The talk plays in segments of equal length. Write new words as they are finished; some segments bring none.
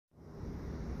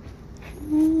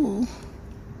Ooh.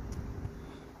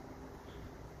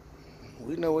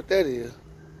 We know what that is.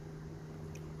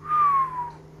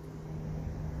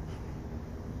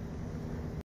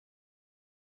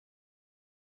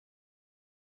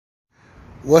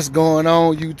 What's going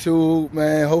on, YouTube,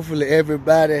 man? Hopefully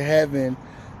everybody having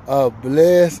a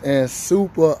blessed and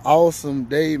super awesome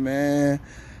day, man.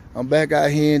 I'm back out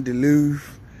here in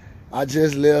Duluth. I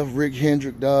just left Rick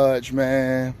Hendrick Dodge,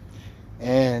 man.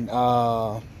 And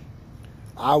I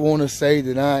want to say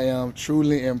that I am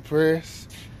truly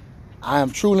impressed. I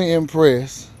am truly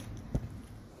impressed.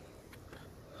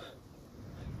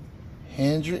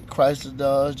 Hendrick, Chrysler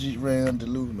Dodge, Jeep Ram,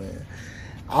 Duluth, man.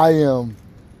 I am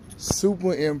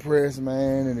super impressed,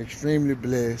 man, and extremely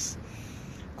blessed.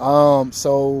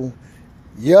 So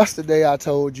yesterday I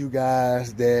told you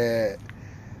guys that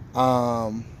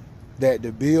that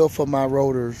the bill for my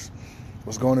rotors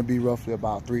was going to be roughly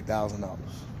about $3,000.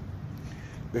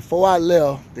 Before I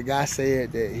left, the guy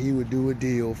said that he would do a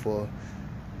deal for,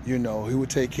 you know, he would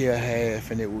take care of half,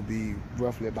 and it would be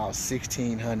roughly about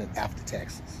 $1,600 after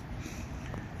taxes.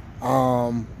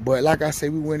 But like I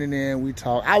said, we went in there and we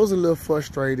talked. I was a little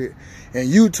frustrated. And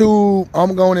YouTube,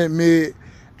 I'm going to admit,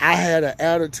 I had an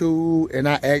attitude and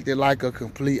I acted like a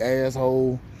complete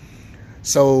asshole.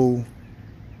 So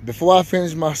before I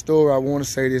finish my story, I want to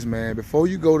say this, man. Before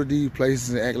you go to these places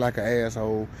and act like an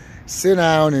asshole, sit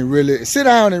down and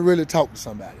really talk to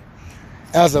somebody.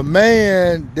 As a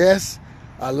man, that's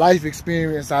a life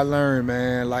experience I learned,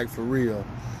 man, like for real.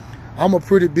 I'm a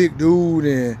pretty big dude,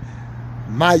 and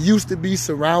my used to be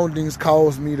surroundings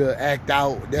caused me to act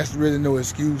out. That's really no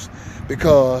excuse,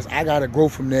 because I got to grow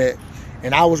from that.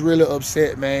 And I was really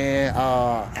upset, man.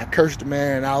 I cursed the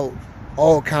man out,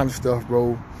 all kind of stuff,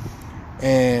 bro.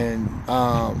 And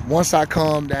once I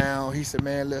calmed down, he said,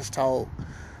 man, let's talk.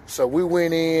 So we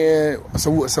went in. So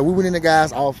we went in the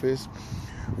guy's office.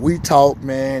 We talked,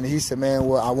 man. He said, man,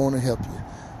 well, I want to help you,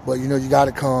 but you know, you got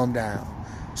to calm down.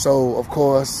 So of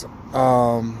course,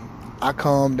 I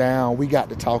calmed down. We got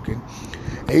to talking.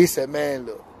 And he said, man,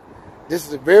 look, this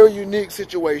is a very unique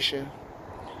situation.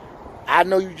 I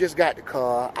know you just got the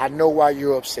car. I know why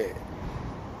you're upset.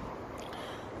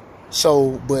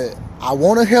 So, but I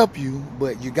want to help you,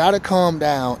 but you got to calm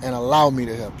down and allow me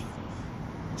to help you.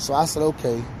 So I said,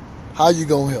 okay, how you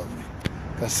going to help me?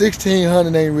 Because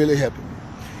 $1,600 ain't really helping me.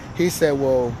 He said,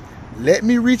 well, let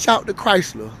me reach out to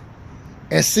Chrysler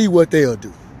and see what they'll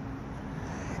do.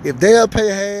 If they'll pay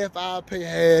half, I'll pay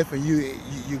half, and you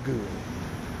good.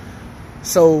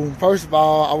 So first of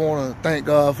all, I want to thank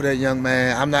God for that young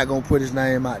man. I'm not gonna put his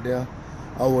name out there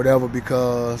or whatever,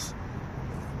 because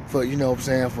for, you know what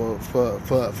I'm saying,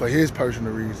 for his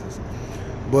personal reasons.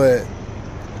 But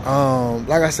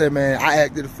like I said, man, I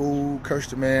acted a fool,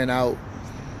 cursed the man out,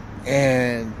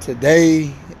 and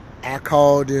today I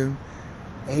called him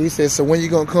and he said, so when you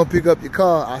gonna come pick up your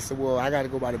car? I said, well, I gotta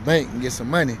go by the bank and get some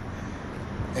money.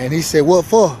 And he said, what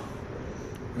for?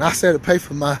 And I said, to pay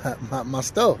for my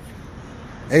stuff.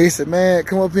 And he said, man,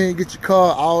 come up here and get your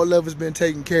car. All of it's been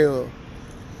taken care of.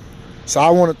 So I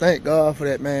want to thank God for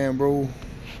that, man, bro.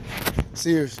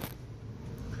 Seriously.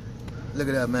 Look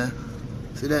at that, man.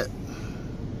 See that?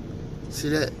 See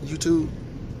that, YouTube?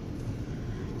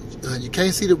 You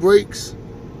can't see the brakes,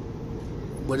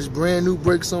 but it's brand new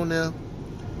brakes on there.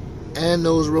 And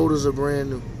those rotors are brand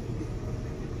new.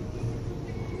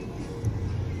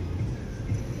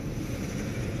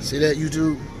 See that,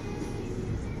 YouTube?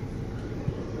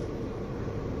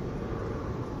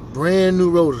 Brand new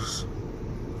rotors.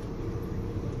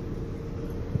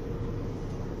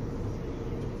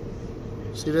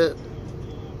 See that?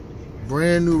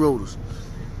 Brand new rotors.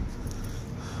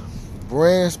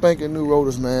 Brand spanking new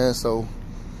rotors, man. So,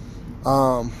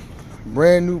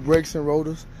 brand new brakes and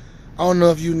rotors. I don't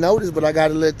know if you noticed, but I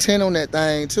got a little tint on that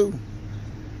thing too.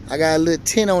 I got a little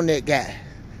tint on that guy.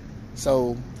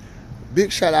 So,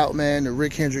 big shout out, man, to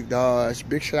Rick Hendrick Dodge.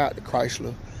 Big shout out to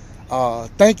Chrysler.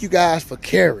 Thank you guys for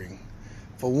caring,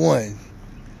 for one.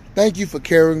 Thank you for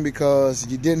caring, because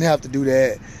you didn't have to do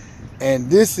that. And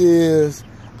this is,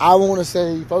 I want to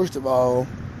say, first of all,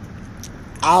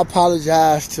 I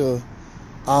apologize to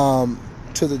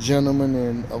the gentleman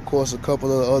and, of course, a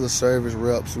couple of other service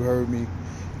reps who heard me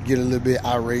get a little bit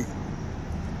irate.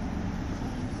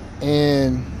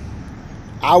 And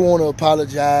I want to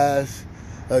apologize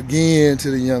again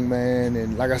to the young man.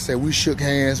 And like I said, we shook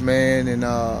hands, man, and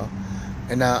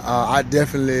I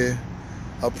definitely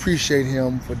appreciate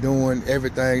him for doing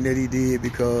everything that he did,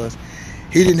 because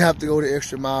he didn't have to go the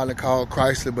extra mile and call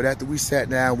Chrysler. But after we sat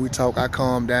down, we talked, I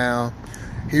calmed down.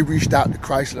 He reached out to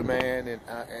Chrysler, man,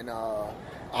 and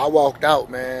I walked out,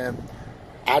 man.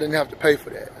 I didn't have to pay for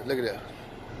that. Look at that.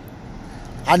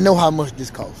 I know how much this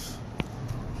costs.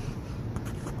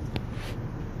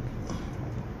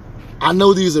 I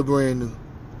know these are brand new.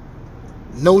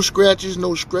 No scratches,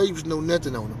 no scrapes, no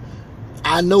nothing on them.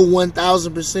 I know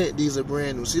 1,000% these are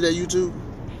brand new. See that, YouTube?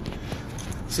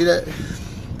 See that?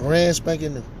 Brand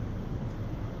spanking new.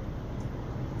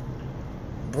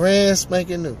 Brand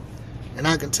spanking new. And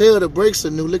I can tell the brakes are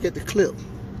new. Look at the clip.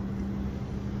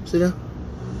 See that?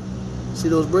 See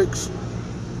those brakes?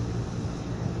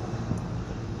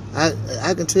 I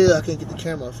can tell. I can't get the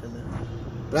camera off in there,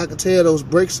 but I can tell those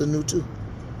brakes are new too.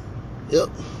 Yep.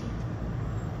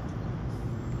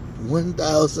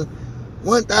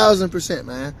 1,000%,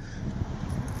 man.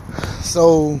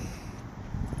 So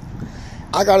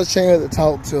I got a chance to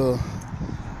talk to a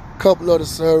couple of the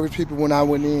service people when I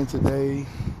went in today.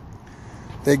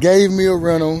 They gave me a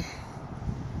rental.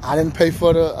 I didn't pay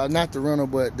for the not the rental,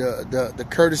 but the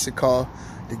courtesy car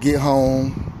to get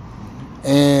home.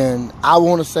 And I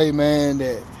want to say, man,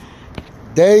 that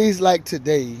days like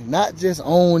today, not just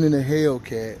owning a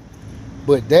Hellcat,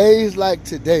 but days like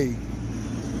today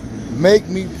make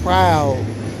me proud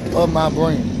of my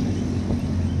brand.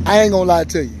 I ain't gonna lie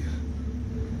to you.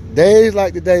 Days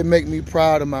like today make me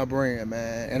proud of my brand,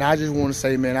 man. And I just want to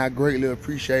say, man, I greatly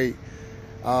appreciate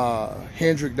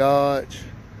Hendrick Dodge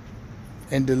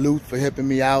and Duluth for helping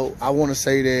me out. I want to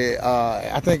say that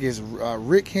I think it's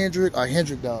Rick Hendrick or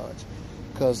Hendrick Dodge,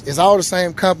 because it's all the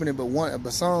same company,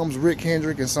 but some's Rick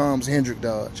Hendrick and some's Hendrick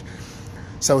Dodge.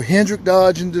 So Hendrick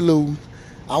Dodge and Duluth,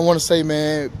 I want to say,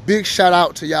 man, big shout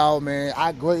out to y'all, man.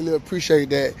 I greatly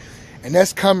appreciate that. And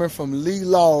that's coming from Lee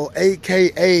Law,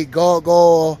 a.k.a.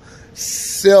 Gargoyle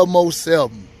Selmo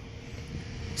Selma.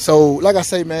 So, like I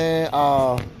say, man,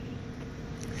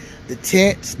 the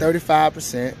tent's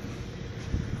 35%.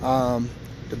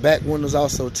 The back window's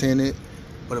also tinted.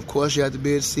 But, of course, you have to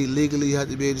be able to see legally. You have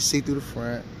to be able to see through the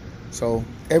front. So,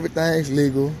 everything's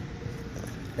legal.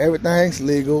 Everything's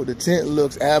legal. The tent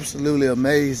looks absolutely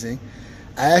amazing.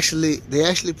 They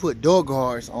actually put door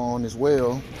guards on as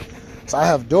well. So I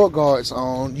have door guards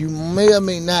on. You may or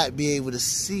may not be able to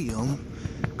see them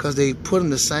because they put them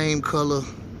the same color.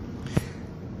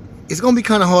 It's going to be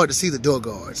kind of hard to see the door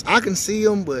guards. I can see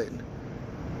them, but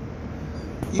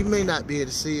you may not be able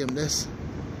to see them.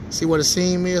 See what a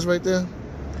seam is right there?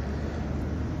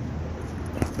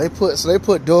 They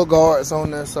put door guards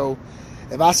on there, so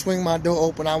if I swing my door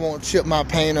open, I won't chip my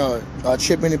paint or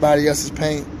chip anybody else's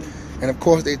paint. And of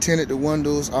course, they tinted the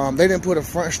windows. They didn't put a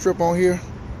front strip on here,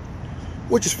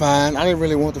 which is fine. I didn't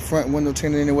really want the front window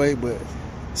tinted anyway, but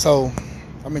so,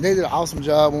 I mean, they did an awesome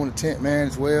job on the tent, man,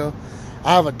 as well.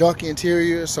 I have a dark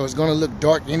interior, so it's gonna look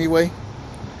dark anyway.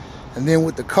 And then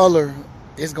with the color,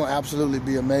 it's gonna absolutely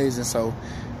be amazing. So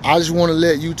I just wanna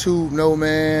let YouTube know,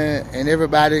 man, and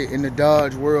everybody in the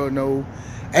Dodge world know,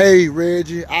 hey,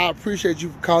 Reggie, I appreciate you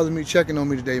for calling me, checking on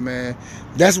me today, man.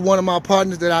 That's one of my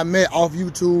partners that I met off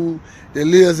YouTube that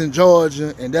lives in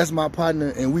Georgia, and that's my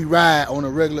partner, and we ride on a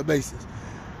regular basis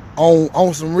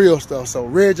on some real stuff. So,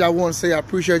 Reg, I want to say I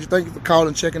appreciate you. Thank you for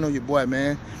calling, checking on your boy,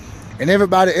 man. And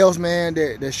everybody else, man,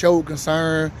 that showed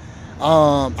concern.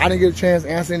 I didn't get a chance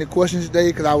to answer any questions today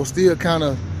because I was still kind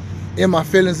of in my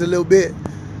feelings a little bit.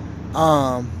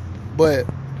 But,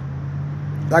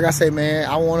 like I say, man,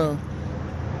 I want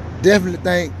to definitely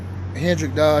thank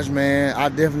Hendrick Dodge, man. I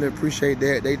definitely appreciate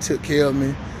that. They took care of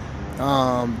me.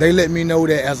 They let me know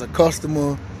that as a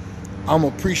customer, I'm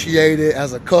appreciated.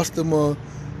 As a customer,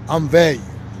 I'm valued.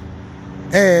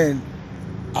 And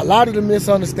a lot of the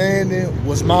misunderstanding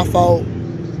was my fault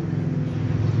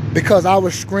because I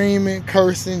was screaming,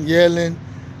 cursing, yelling,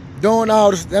 doing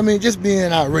all this. I mean, just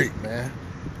being irate, man.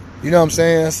 You know what I'm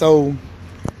saying? So,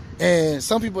 and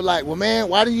some people like, well, man,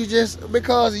 why do you just,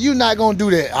 because you're not going to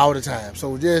do that all the time.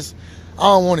 So just, I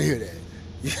don't want to hear that.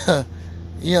 Yeah.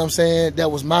 You know what I'm saying?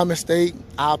 That was my mistake.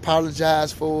 I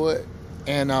apologize for it.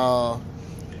 And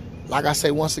like I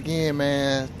say, once again,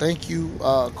 man, thank you,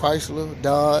 Chrysler,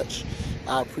 Dodge.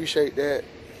 I appreciate that.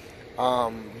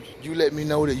 You let me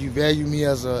know that you value me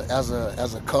as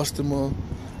a customer,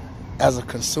 as a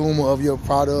consumer of your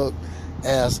product,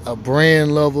 as a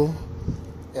brand lover.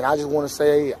 And I just want to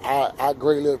say I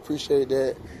greatly appreciate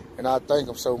that, and I thank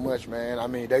them so much, man. I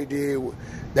mean, they did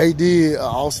an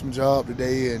awesome job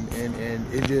today, and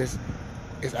it's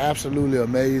absolutely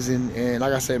amazing. And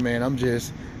like I said, man, I'm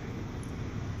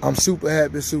super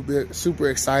happy, super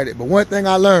excited. But one thing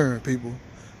I learned, people,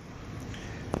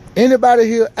 anybody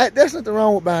here, there's nothing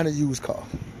wrong with buying a used car.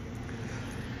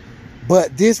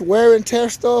 But this wear and tear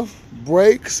stuff,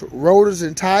 brakes, rotors,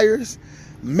 and tires,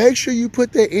 make sure you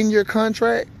put that in your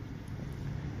contract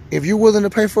if you're willing to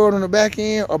pay for it on the back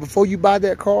end or before you buy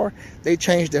that car, they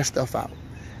change that stuff out.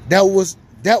 That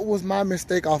was my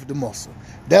mistake off the muscle.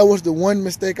 That was the one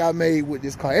mistake I made with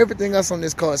this car. Everything else on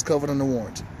this car is covered under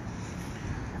warranty.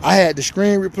 I had the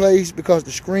screen replaced because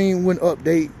the screen wouldn't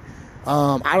update.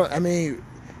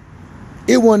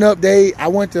 It wouldn't update. I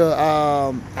went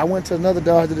to another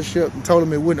Dodge dealership and told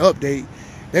them it wouldn't update.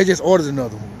 They just ordered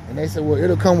another one, and they said, well,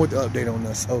 it'll come with the update on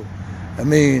us. So,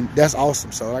 that's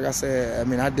awesome. So, like I said,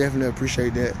 I definitely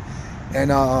appreciate that.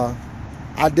 And I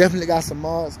definitely got some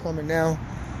mods coming now,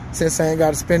 since I ain't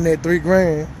got to spend that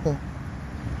 $3,000.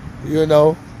 You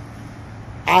know,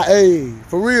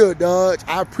 for real, Dodge,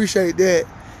 I appreciate that.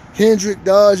 Hendrick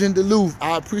Dodge in Duluth,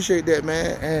 I appreciate that,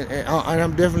 man, and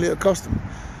I'm definitely a customer.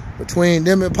 Between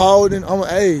them and Paulden,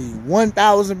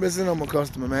 1,000% I'm a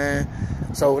customer, man.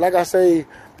 So, like I say,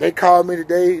 they called me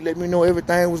today, let me know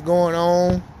everything was going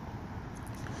on.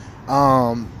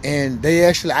 And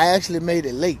I actually made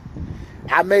it late.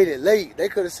 I made it late. They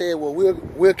could have said, well,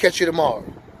 we'll catch you tomorrow.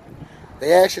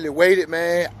 They actually waited,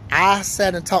 man. I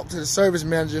sat and talked to the service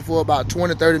manager for about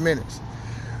 20, 30 minutes.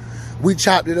 We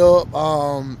chopped it up.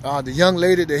 The young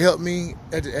lady that helped me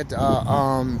in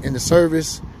the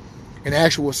service, in the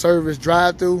actual service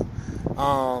drive-through,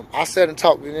 I sat and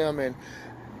talked to them, and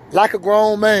like a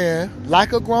grown man,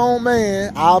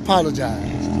 I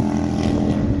apologize.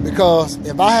 Because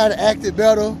if I had acted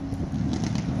better,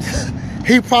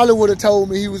 he probably would have told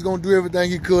me he was gonna do everything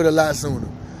he could a lot sooner.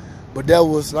 But that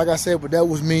was, like I said, that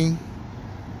was me.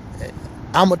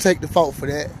 I'm gonna take the fault for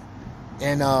that.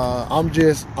 And I'm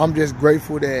just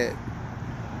grateful that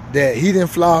he didn't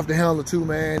fly off the handle too,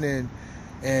 man,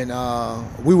 and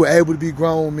we were able to be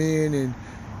grown men and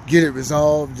get it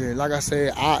resolved. And like I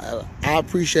said, I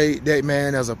appreciate that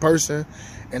man as a person,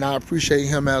 and I appreciate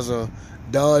him as a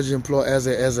Dodge employee, as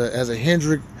a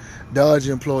Hendrick Dodge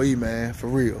employee, man, for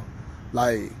real.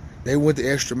 Like, they went the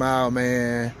extra mile,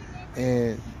 man,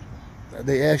 and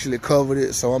they actually covered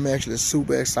it, so I'm actually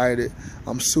super excited.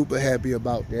 I'm super happy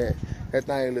about that. That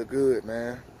thing look good,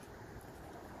 man.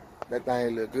 That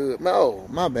thing look good. No,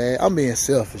 my bad. I'm being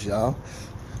selfish, y'all.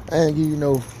 I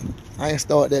ain't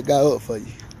start that guy up for you.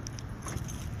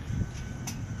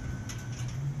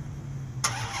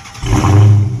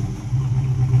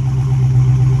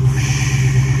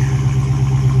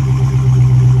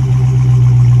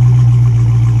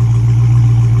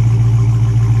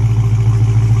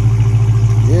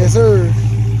 Yes, sir.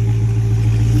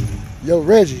 Yo,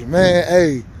 Reggie, man,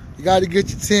 hey. You gotta get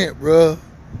your tent, bro.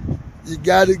 You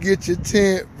gotta get your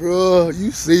tent, bro. You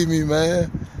see me,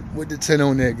 man, with the tent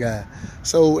on that guy.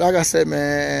 So, like I said,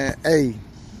 man, hey,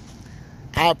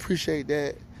 I appreciate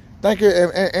that. Thank you,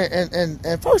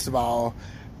 and first of all,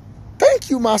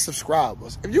 thank you, my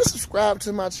subscribers. If you subscribe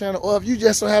to my channel, or if you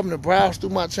just so happen to browse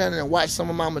through my channel and watch some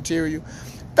of my material,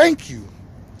 thank you.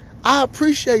 I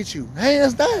appreciate you,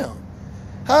 hands down.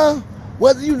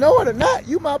 Whether you know it or not,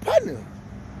 you my partner.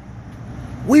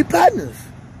 We partners.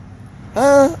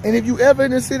 And if you ever in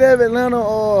the city of Atlanta,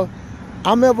 or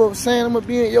I'm ever saying I'm gonna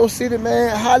be in your city,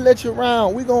 man, holla at you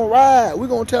around. We gonna ride. We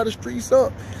gonna tear the streets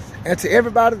up. And to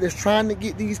everybody that's trying to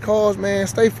get these cars, man,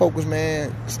 stay focused,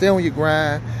 man. Stay on your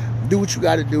grind. Do what you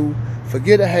gotta do.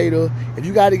 Forget a hater. If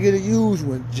you gotta get a used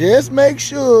one, just make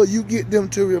sure you get them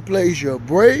to replace your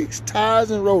brakes, tires,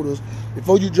 and rotors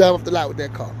before you drive off the lot with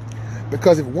that car.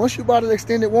 Because if once you bought an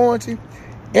extended warranty,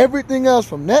 everything else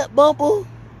from that bumper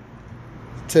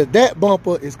to that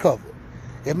bumper is covered.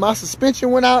 If my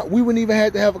suspension went out, we wouldn't even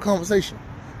have to have a conversation.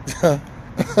 That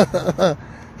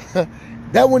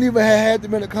wouldn't even have had to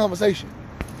be a conversation.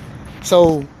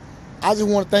 So I just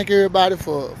want to thank everybody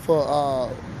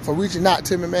for reaching out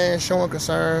to me, man, showing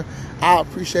concern. I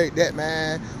appreciate that,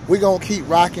 man. We gonna keep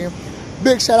rocking.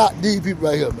 Big shout out to these people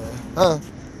right here, man.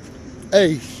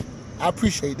 Hey, I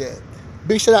appreciate that.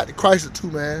 Big shout out to Chrysler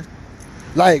too, man.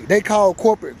 Like, they call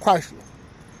corporate Chrysler.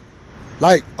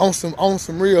 Like, on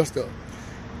some real stuff.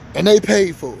 And they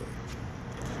paid for it.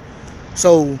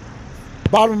 So,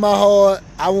 bottom of my heart,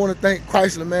 I want to thank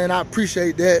Chrysler, man. I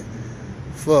appreciate that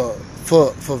for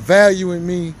valuing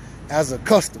me as a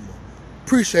customer.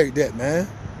 Appreciate that, man.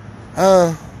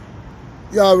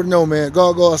 You already know, man.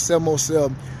 God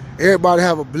 707. Everybody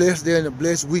have a blessed day and a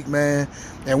blessed week, man.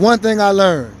 And one thing I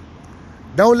learned,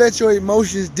 don't let your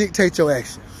emotions dictate your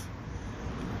actions.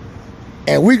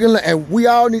 And we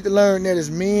all need to learn that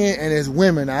as men and as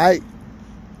women, all right?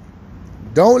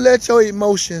 Don't let your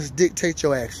emotions dictate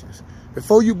your actions.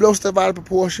 Before you blow stuff out of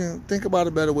proportion, think about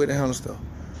a better way to handle stuff.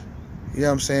 You know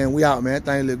what I'm saying? We out, man. That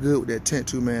thing look good with that tent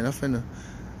too, man. I'm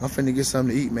finna get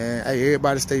something to eat, man. Hey,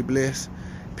 everybody stay blessed.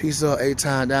 Peace up, 8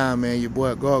 time down, man. Your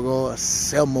boy Gargoyle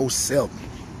 707.